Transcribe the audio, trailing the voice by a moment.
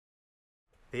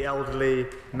The elderly,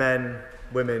 men,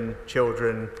 women,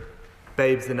 children,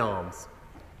 babes in arms,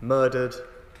 murdered,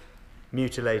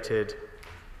 mutilated,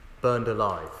 burned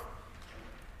alive.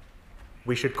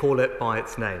 We should call it by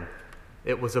its name.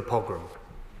 It was a pogrom.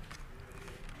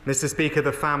 Mr. Speaker,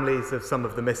 the families of some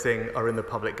of the missing are in the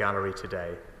public gallery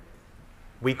today.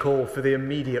 We call for the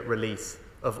immediate release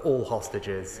of all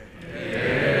hostages.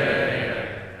 Yeah.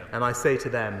 And I say to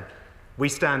them, we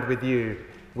stand with you,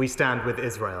 we stand with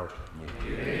Israel.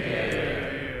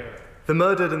 Yeah. The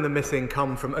murdered and the missing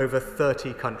come from over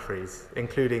 30 countries,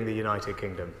 including the United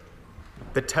Kingdom.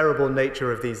 The terrible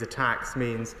nature of these attacks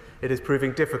means it is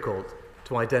proving difficult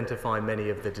to identify many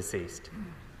of the deceased.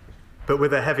 But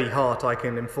with a heavy heart, I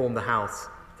can inform the House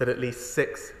that at least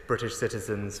 6 British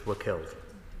citizens were killed.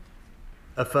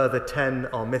 A further 10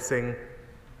 are missing,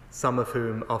 some of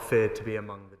whom are feared to be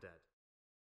among the